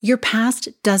Your past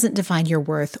doesn't define your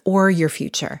worth or your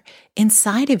future.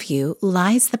 Inside of you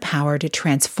lies the power to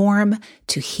transform,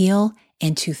 to heal,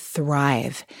 and to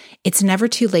thrive. It's never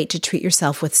too late to treat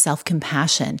yourself with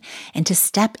self-compassion and to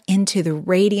step into the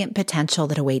radiant potential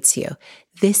that awaits you.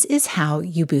 This is how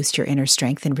you boost your inner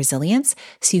strength and resilience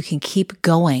so you can keep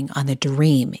going on the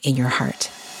dream in your heart.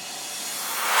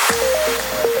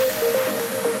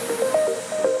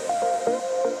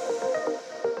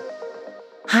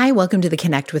 Hi, welcome to the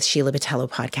Connect with Sheila Botelho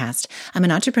podcast. I'm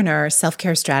an entrepreneur,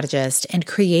 self-care strategist, and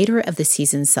creator of the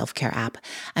Seasons Self-Care app.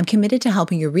 I'm committed to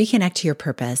helping you reconnect to your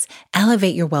purpose,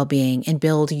 elevate your well-being, and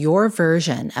build your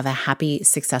version of a happy,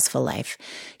 successful life.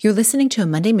 You're listening to a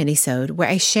Monday mini-sode where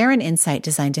I share an insight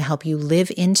designed to help you live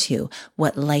into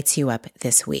what lights you up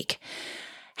this week.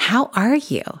 How are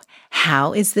you?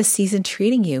 How is this season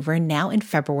treating you? We're now in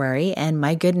February, and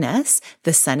my goodness,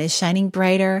 the sun is shining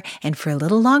brighter, and for a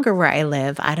little longer where I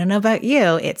live. I don't know about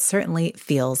you, it certainly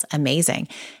feels amazing.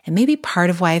 And maybe part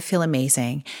of why I feel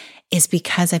amazing is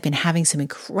because I've been having some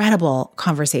incredible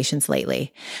conversations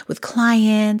lately with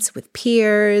clients, with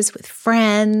peers, with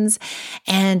friends,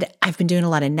 and I've been doing a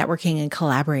lot of networking and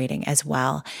collaborating as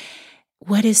well.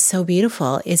 What is so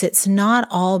beautiful is it's not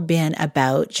all been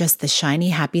about just the shiny,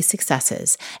 happy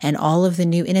successes and all of the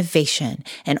new innovation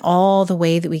and all the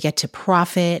way that we get to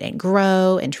profit and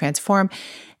grow and transform.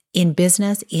 In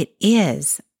business, it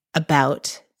is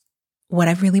about what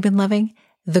I've really been loving.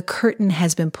 The curtain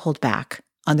has been pulled back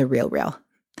on the real.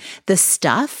 The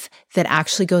stuff that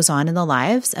actually goes on in the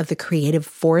lives of the creative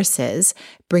forces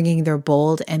bringing their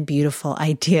bold and beautiful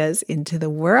ideas into the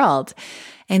world.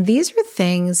 And these are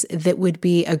things that would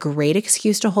be a great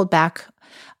excuse to hold back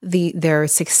their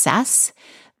success,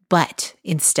 but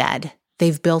instead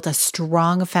they've built a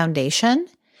strong foundation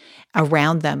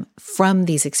around them from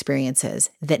these experiences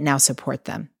that now support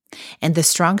them. And the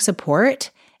strong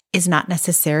support is not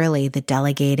necessarily the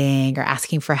delegating or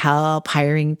asking for help,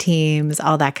 hiring teams,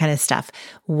 all that kind of stuff.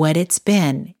 What it's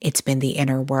been the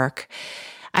inner work.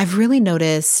 I've really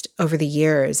noticed over the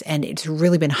years, and it's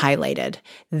really been highlighted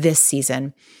this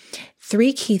season,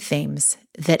 3 key themes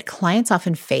that clients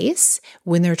often face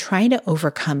when they're trying to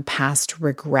overcome past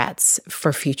regrets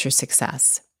for future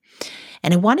success.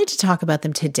 And I wanted to talk about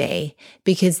them today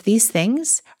because these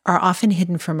things are often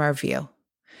hidden from our view.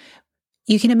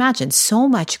 You can imagine so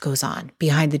much goes on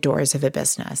behind the doors of a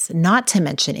business, not to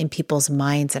mention in people's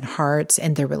minds and hearts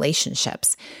and their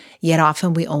relationships. Yet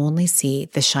often we only see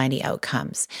the shiny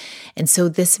outcomes. And so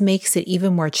this makes it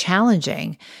even more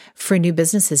challenging for new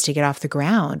businesses to get off the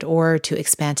ground or to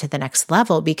expand to the next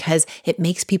level because it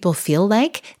makes people feel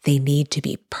like they need to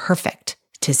be perfect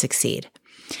to succeed.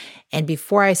 And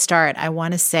before I start, I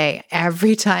want to say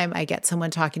every time I get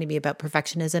someone talking to me about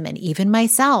perfectionism, and even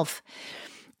myself,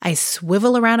 I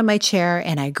swivel around in my chair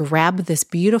and I grab this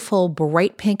beautiful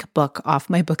bright pink book off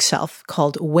my bookshelf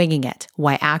called Winging It,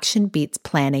 Why Action Beats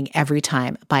Planning Every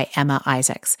Time by Emma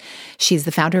Isaacs. She's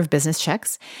the founder of Business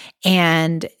Checks,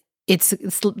 and it's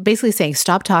basically saying,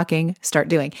 stop talking, start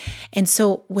doing. And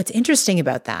so what's interesting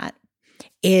about that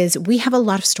is we have a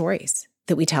lot of stories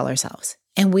that we tell ourselves,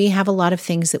 and we have a lot of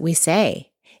things that we say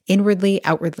inwardly,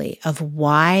 outwardly, of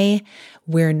why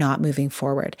we're not moving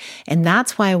forward. And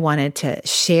that's why I wanted to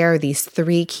share these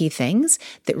 3 key things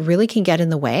that really can get in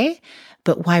the way,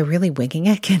 but why really winging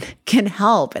it can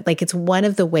help. Like, it's one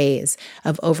of the ways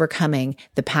of overcoming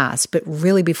the past. But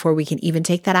really, before we can even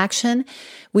take that action,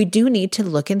 we do need to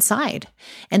look inside.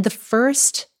 And the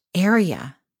first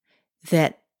area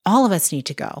that all of us need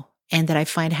to go, and that I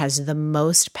find has the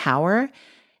most power,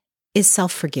 is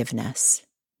self-forgiveness.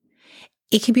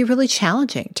 It can be really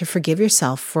challenging to forgive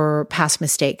yourself for past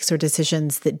mistakes or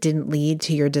decisions that didn't lead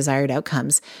to your desired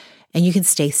outcomes, and you can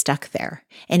stay stuck there.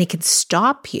 And it can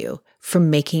stop you from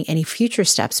making any future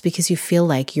steps because you feel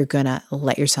like you're going to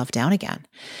let yourself down again.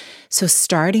 So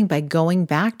starting by going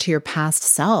back to your past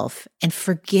self and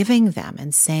forgiving them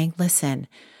and saying, listen,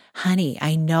 honey,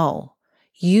 I know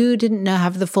you didn't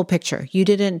have the full picture. You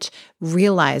didn't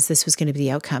realize this was going to be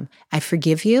the outcome. I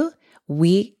forgive you.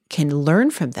 We can learn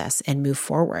from this and move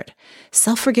forward.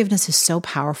 Self-forgiveness is so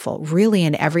powerful, really,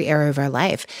 in every area of our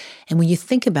life. And when you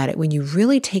think about it, when you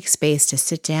really take space to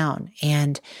sit down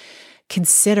and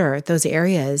consider those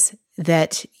areas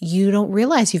that you don't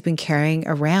realize you've been carrying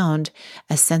around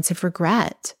a sense of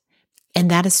regret,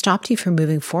 and that has stopped you from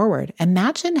moving forward,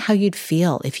 imagine how you'd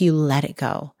feel if you let it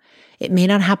go. It may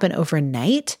not happen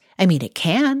overnight. I mean, it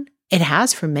can. It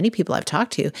has for many people I've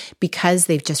talked to because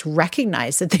they've just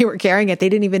recognized that they were carrying it. They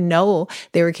didn't even know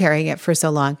they were carrying it for so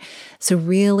long. So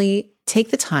really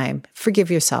take the time, forgive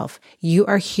yourself. You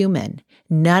are human.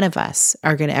 None of us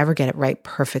are going to ever get it right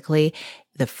perfectly.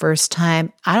 the first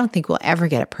time. I don't think we'll ever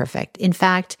get it perfect. In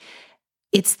fact,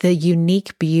 it's the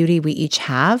unique beauty we each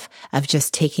have of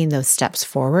just taking those steps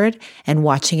forward and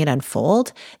watching it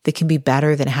unfold that can be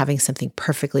better than having something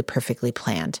perfectly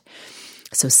planned.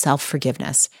 So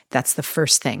self-forgiveness, that's the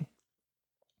first thing.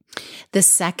 The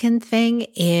second thing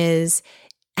is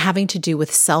having to do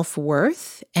with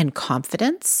self-worth and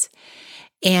confidence.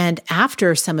 And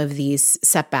after some of these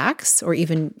setbacks, or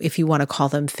even if you want to call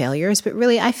them failures, but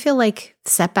really I feel like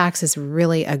setbacks is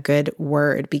really a good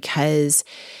word because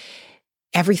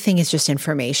everything is just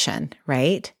information,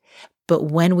 right? But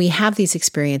when we have these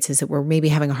experiences that we're maybe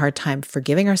having a hard time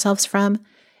forgiving ourselves from,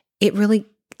 it really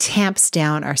tamps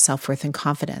down our self-worth and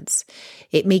confidence.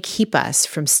 It may keep us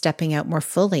from stepping out more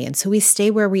fully. And so we stay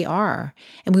where we are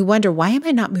and we wonder, why am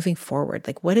I not moving forward?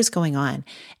 Like, what is going on?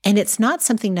 And it's not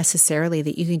something necessarily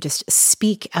that you can just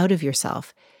speak out of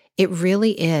yourself. It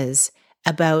really is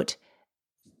about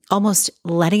almost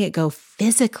letting it go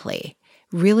physically,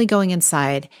 really going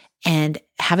inside and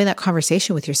having that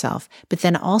conversation with yourself, but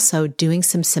then also doing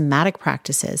some somatic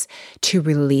practices to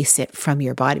release it from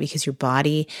your body, because your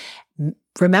body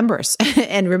remembers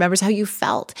and remembers how you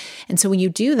felt. And so when you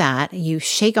do that, you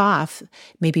shake off,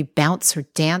 maybe bounce or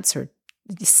dance or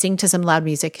sing to some loud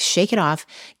music, shake it off,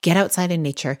 get outside in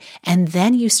nature, and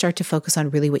then you start to focus on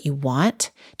really what you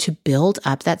want to build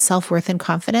up that self-worth and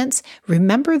confidence.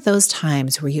 Remember those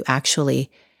times where you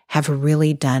actually have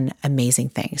really done amazing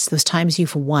things. Those times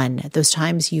you've won, those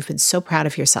times you've been so proud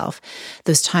of yourself,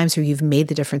 those times where you've made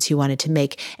the difference you wanted to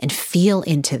make, and feel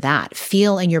into that.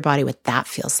 Feel in your body what that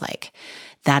feels like.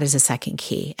 That is a second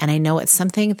key. And I know it's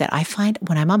something that I find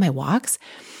when I'm on my walks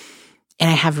and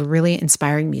I have really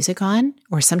inspiring music on,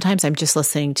 or sometimes I'm just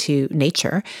listening to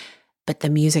nature, but the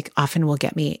music often will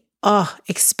get me,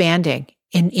 expanding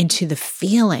into the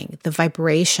feeling, the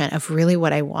vibration of really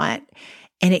what I want.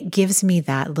 And it gives me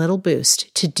that little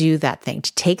boost to do that thing,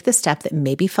 to take the step that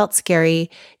maybe felt scary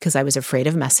because I was afraid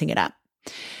of messing it up.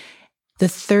 The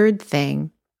third thing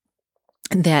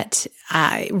that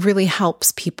really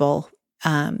helps people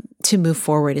to move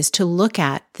forward is to look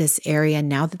at this area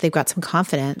now that they've got some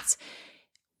confidence.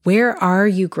 Where are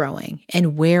you growing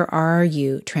and where are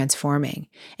you transforming?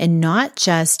 And not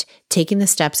just taking the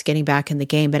steps, getting back in the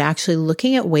game, but actually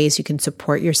looking at ways you can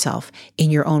support yourself in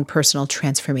your own personal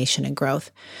transformation and growth.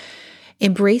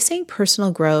 Embracing personal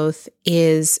growth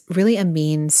is really a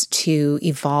means to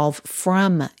evolve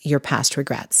from your past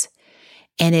regrets.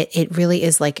 And it really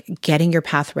is like getting your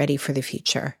path ready for the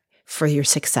future, for your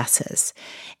successes.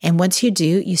 And once you do,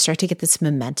 you start to get this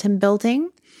momentum building.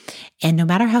 And no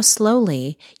matter how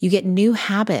slowly, you get new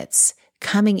habits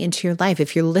coming into your life.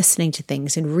 If you're listening to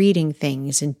things and reading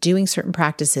things and doing certain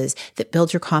practices that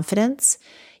build your confidence,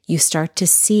 you start to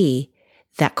see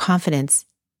that confidence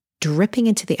dripping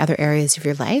into the other areas of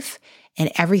your life,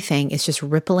 and everything is just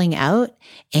rippling out,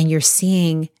 and you're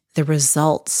seeing the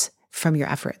results from your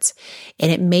efforts.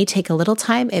 And it may take a little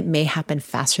time. It may happen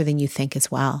faster than you think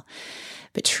as well.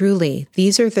 But truly,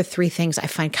 these are the three things I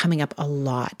find coming up a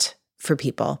lot for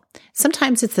people.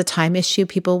 Sometimes it's the time issue.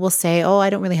 People will say, I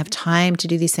don't really have time to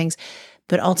do these things.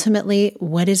 But ultimately,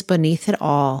 what is beneath it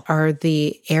all are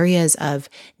the areas of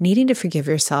needing to forgive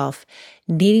yourself,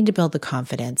 needing to build the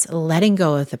confidence, letting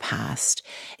go of the past,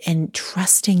 and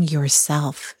trusting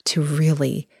yourself to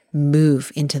really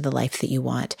move into the life that you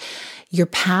want. Your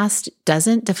past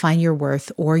doesn't define your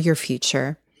worth or your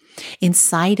future.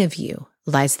 Inside of you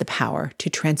lies the power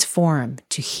to transform,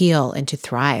 to heal, and to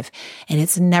thrive. And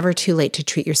it's never too late to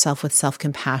treat yourself with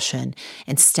self-compassion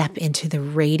and step into the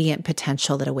radiant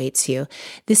potential that awaits you.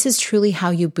 This is truly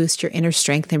how you boost your inner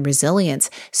strength and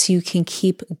resilience so you can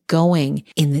keep going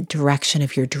in the direction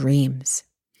of your dreams.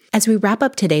 As we wrap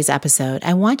up today's episode,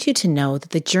 I want you to know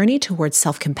that the journey towards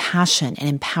self-compassion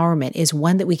and empowerment is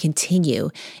one that we continue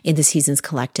in the Seasons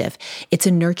Collective. It's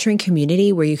a nurturing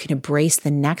community where you can embrace the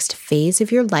next phase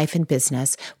of your life and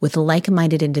business with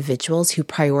like-minded individuals who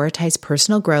prioritize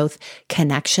personal growth,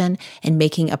 connection, and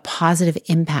making a positive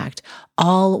impact,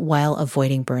 all while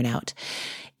avoiding burnout.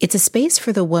 It's a space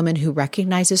for the woman who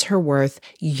recognizes her worth,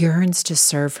 yearns to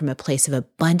serve from a place of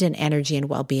abundant energy and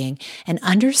well-being, and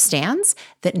understands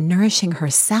that nourishing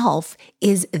herself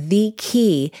is the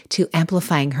key to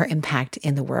amplifying her impact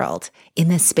in the world. In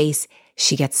this space,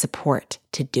 she gets support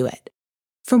to do it.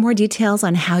 For more details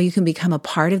on how you can become a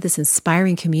part of this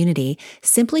inspiring community,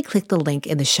 simply click the link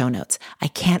in the show notes. I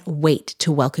can't wait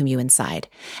to welcome you inside.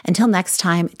 Until next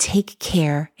time, take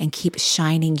care and keep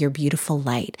shining your beautiful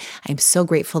light. I'm so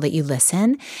grateful that you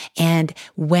listen. And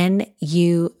when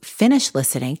you finish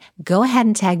listening, go ahead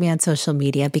and tag me on social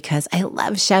media because I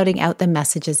love shouting out the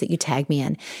messages that you tag me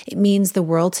in. It means the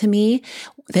world to me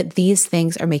that these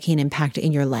things are making an impact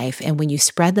in your life. And when you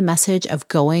spread the message of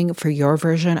going for your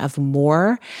version of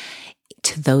more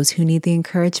to those who need the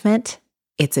encouragement,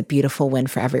 it's a beautiful win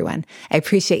for everyone. I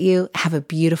appreciate you. Have a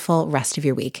beautiful rest of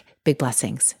your week. Big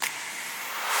blessings.